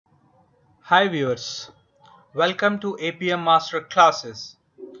Hi viewers, welcome to Appium Master Classes.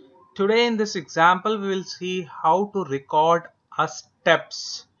 Today in this example we will see how to record our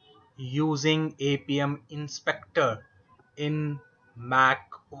steps using Appium Inspector in Mac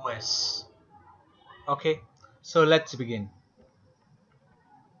OS. Okay, so let's begin.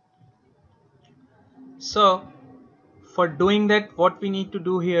 So for doing that, what we need to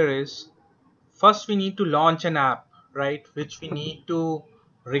do here is first we need to launch an app, right, which we need to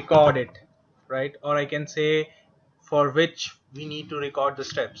record it, right, or I can say for which we need to record the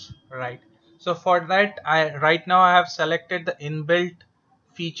steps, right. So for that, right now I have selected the inbuilt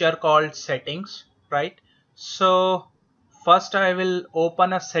feature called settings, right. So first I will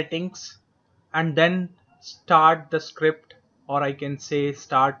open a settings and then start the script, or I can say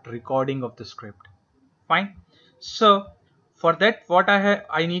start recording of the script. Fine. So for that, what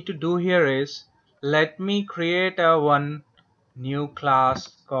I need to do here is let me create a one new class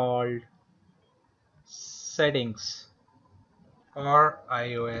called settings or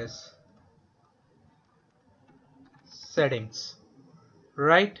iOS settings,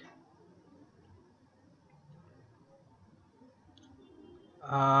 right.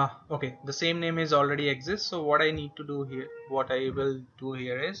 Okay, the same name is already exists, so what I need to do here, what I will do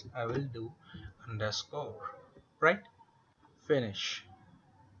here is I will do underscore, right, finish.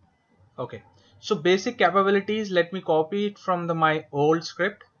 Okay, so basic capabilities, let me copy it from my old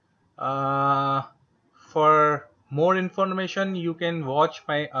script. uh, for more information you can watch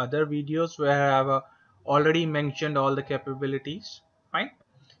my other videos where I have already mentioned all the capabilities. Fine,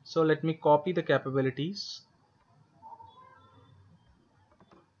 so let me copy the capabilities.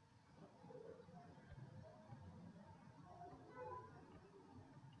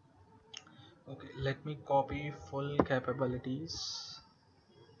 Okay, let me copy full capabilities.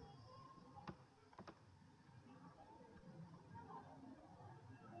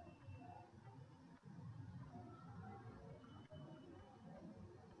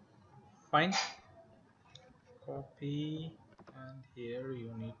 Fine, copy, and here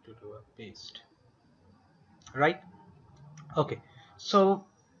you need to do a paste, right. Okay, so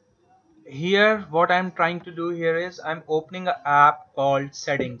here what I'm trying to do here is I'm opening an app called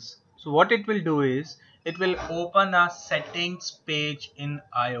settings. So what it will do is it will open a settings page in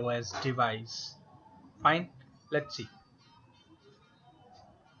iOS device. Fine, let's see.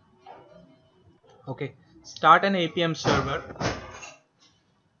 Okay, start an Appium server.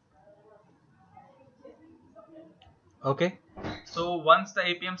 Okay, so once the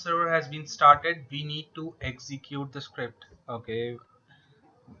Appium server has been started, we need to execute the script. Okay,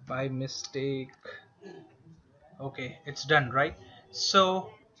 by mistake. Okay, it's done, right. So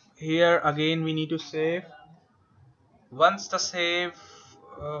here again we need to save. Once the save,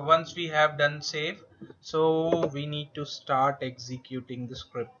 once we have done save, so we need to start executing the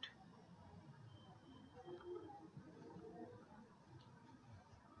script.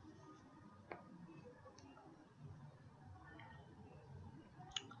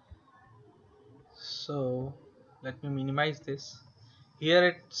 So let me minimize this. Here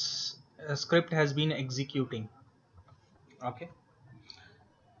it's script has been executing. Okay,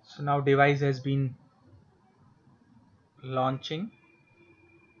 so now device has been launching.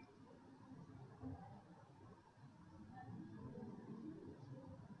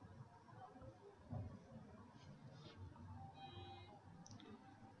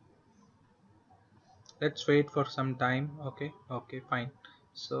 Let's wait for some time. Okay, fine.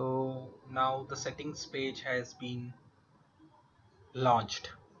 So now the settings page has been launched.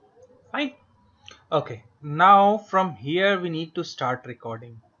 Fine. Okay, now from here we need to start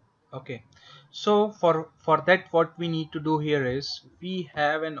recording. Okay, so for that what we need to do here is we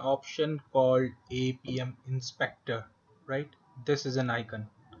have an option called Appium Inspector, right. This is an icon,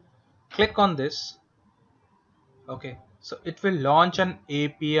 click on this. Okay, so it will launch an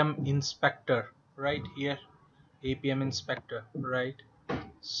Appium Inspector right here, Appium Inspector, right.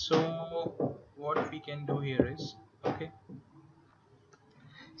 So what we can do here is, okay,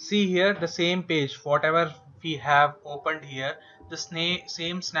 see here the same page, whatever we have opened here, the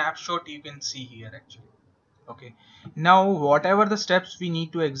same snapshot you can see here actually. Okay, now whatever the steps we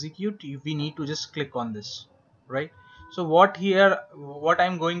need to execute, we need to just click on this, right. So what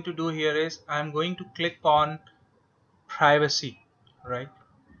I'm going to do here is I'm going to click on privacy, right.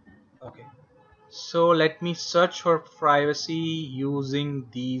 Okay, so let me search for privacy using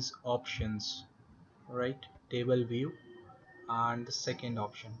these options, right, table view and the second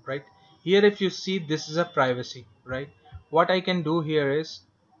option, right. Here if you see, this is a privacy, right. What I can do here is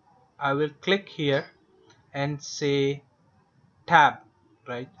I will click here and say tab,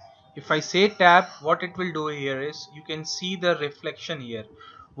 right. If I say tab, what it will do here is you can see the reflection here.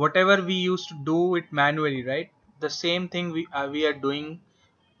 whatever we used to do it manually, right? The same thing we are doing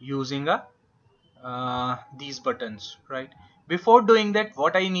using a these buttons, right? Before doing that,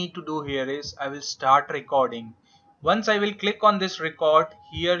 what I need to do here is I will start recording. Once I will click on this record,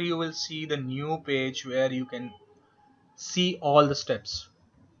 here you will see the new page where you can see all the steps,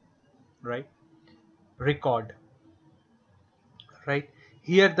 right? Record, right?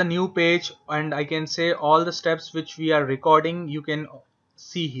 Here the new page, and I can say all the steps which we are recording you can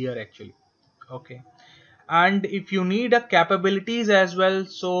see here actually. Okay, and if you need a capabilities as well,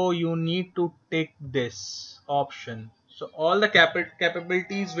 so you need to take this option, so all the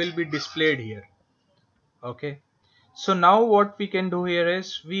capabilities will be displayed here. Okay, so now what we can do here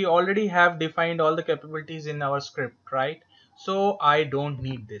is we already have defined all the capabilities in our script, right? So I don't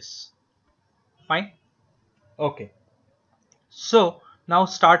need this. Fine. Okay, so now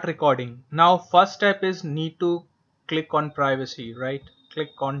start recording. Now first step is need to click on privacy, right? Click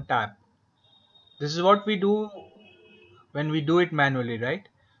on tab. This is what we do when we do it manually, right?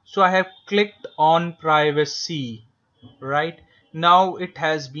 So I have clicked on privacy, right? Now it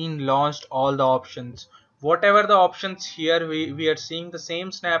has been launched all the options. Whatever the options here we are seeing, the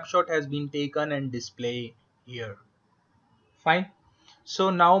same snapshot has been taken and display here. Fine. So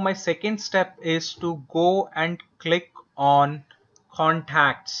now my second step is to go and click on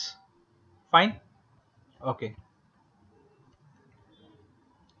contacts. Fine. Okay.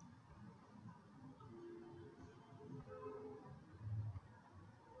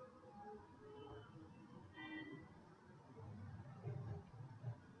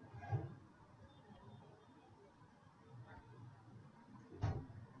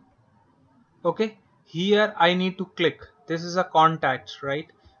 Okay, here I need to click, this is a contacts, right?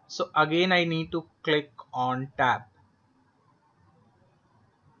 So again I need to click on tab,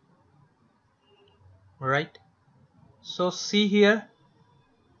 right? So see here.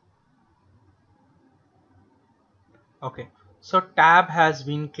 Okay, so tab has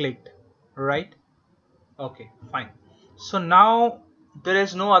been clicked, right? Okay, fine. So now there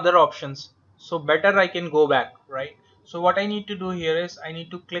is no other options, so better I can go back, right? So what I need to do here is I need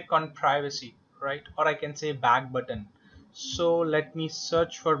to click on privacy, right? Or I can say back button. So let me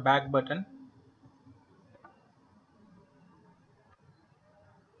search for back button.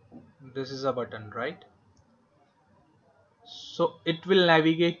 This is a button, right? So it will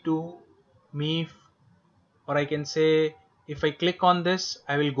navigate to me, or I can say if I click on this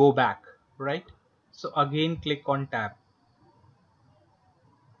I will go back, right? So again click on tab,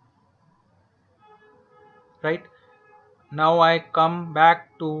 right? Now I come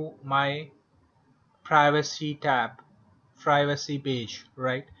back to my privacy tab, privacy page,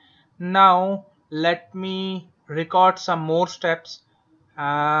 right? Now let me record some more steps.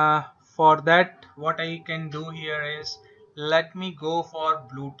 For that what I can do here is let me go for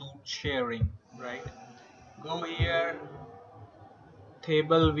Bluetooth sharing, right? Go here,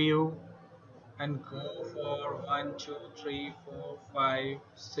 table view, and go for 1 2 3 4 5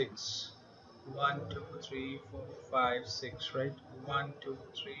 6. 1 2 3 4 5 6, right? 1 2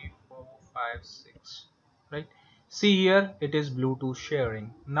 3 4 5 6, right? See here it is Bluetooth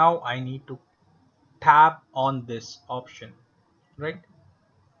sharing. Now I need to tap on this option, right?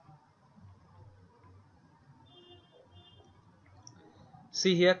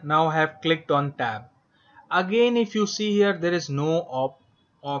 See here, now I have clicked on tab. Again if you see here there is no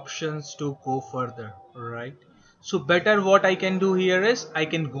options to go further, right? So better what I can do here is I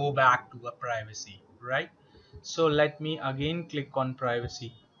can go back to a privacy, right? So let me again click on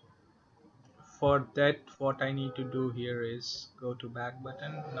privacy. For that what I need to do here is go to back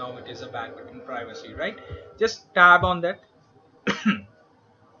button. Now it is a back button privacy, right? Just tab on that.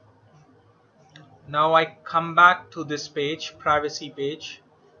 Now I come back to this page, privacy page,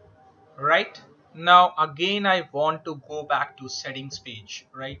 right? Now again I want to go back to settings page,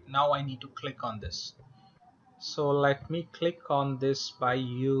 right? Now I need to click on this. So let me click on this by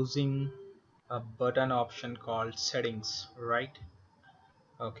using a button option called settings, right?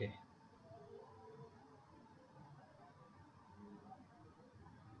 Okay,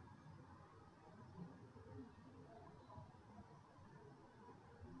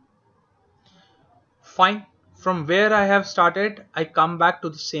 fine. From where I have started I come back to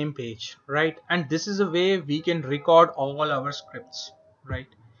the same page, right? And this is a way we can record all our scripts, right?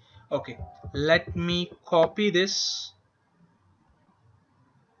 Okay, let me copy this.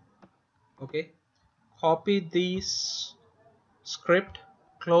 Okay, copy this script,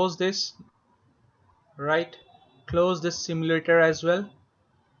 close this, right? Close this simulator as well.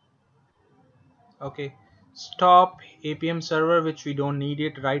 Okay, stop Appium server, which we don't need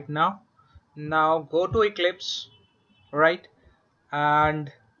it right now. Now go to Eclipse, right?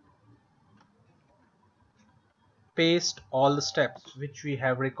 And paste all the steps which we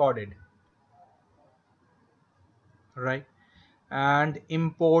have recorded, right, and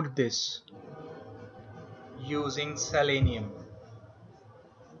import this using Selenium,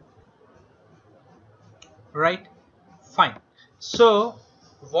 right? Fine. So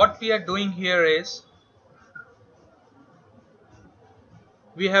what we are doing here is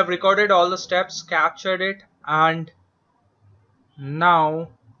we have recorded all the steps, captured it, and now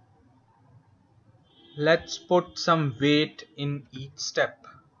let's put some weight in each step,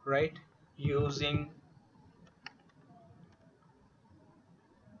 right, using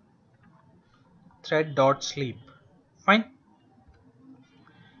thread.sleep. Fine.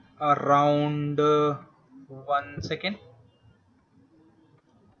 Around 1 second.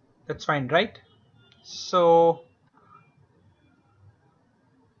 That's fine, right? So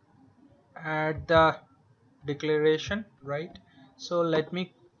add the declaration, right? So let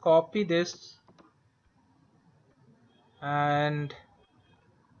me copy this and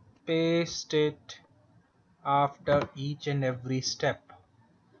paste it after each and every step.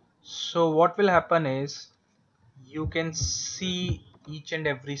 So what will happen is you can see each and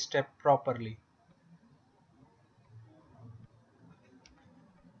every step properly.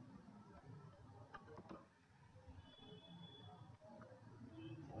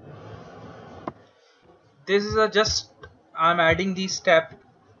 This is a just I'm adding these steps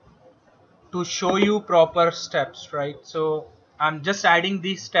to show you proper steps, right? So I'm just adding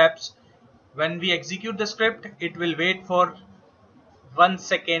these steps. When we execute the script, it will wait for 1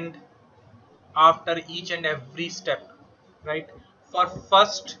 second after each and every step, right? For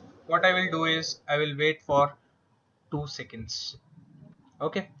first, what I will do is I will wait for 2 seconds.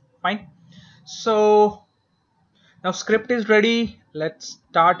 Okay, fine. So now script is ready. Let's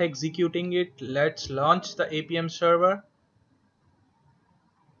start executing it. Let's launch the Appium server.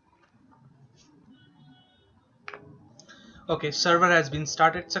 Okay, server has been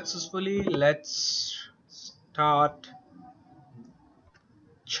started successfully. Let's start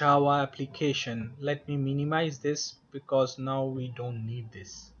Java application. Let me minimize this because now we don't need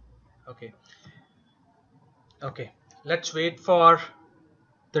this. Okay. Okay. Let's wait for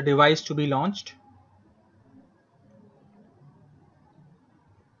the device to be launched.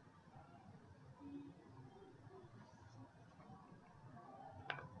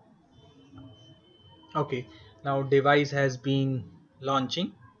 Okay. Now device has been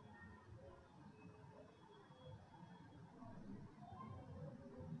launching.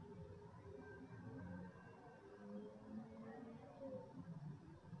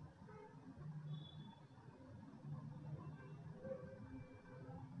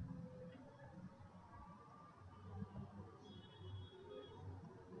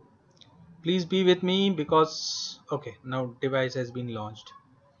 Please be with me because okay, now device has been launched.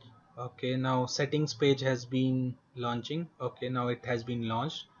 Okay, now settings page has been launching. Okay, now it has been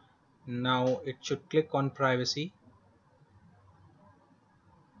launched. Now it should click on privacy.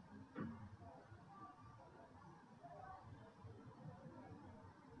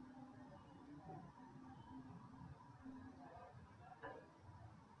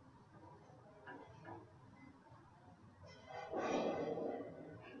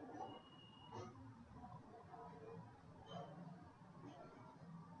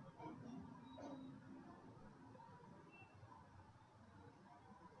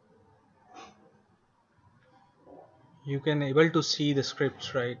 You can able to see the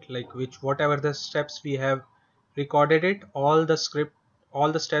scripts, right, like which whatever the steps we have recorded it, all the script,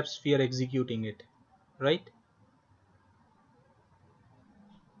 all the steps we are executing it, right?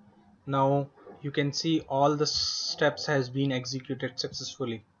 Now you can see all the steps has been executed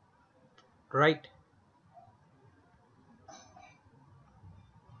successfully, right?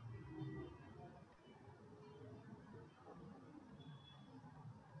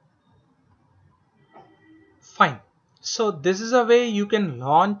 Fine. So this is a way you can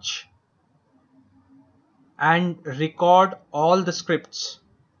launch and record all the scripts,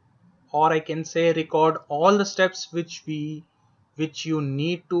 or I can say record all the steps which you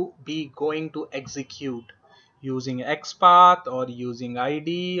need to be going to execute using XPath or using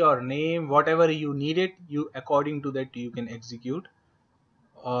ID or name, whatever you need it, you according to that you can execute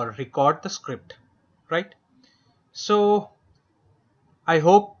or record the script, right? So I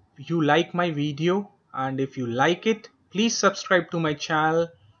hope you like my video, and if you like it, please subscribe to my channel.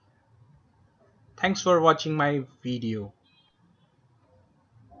 Thanks for watching my video.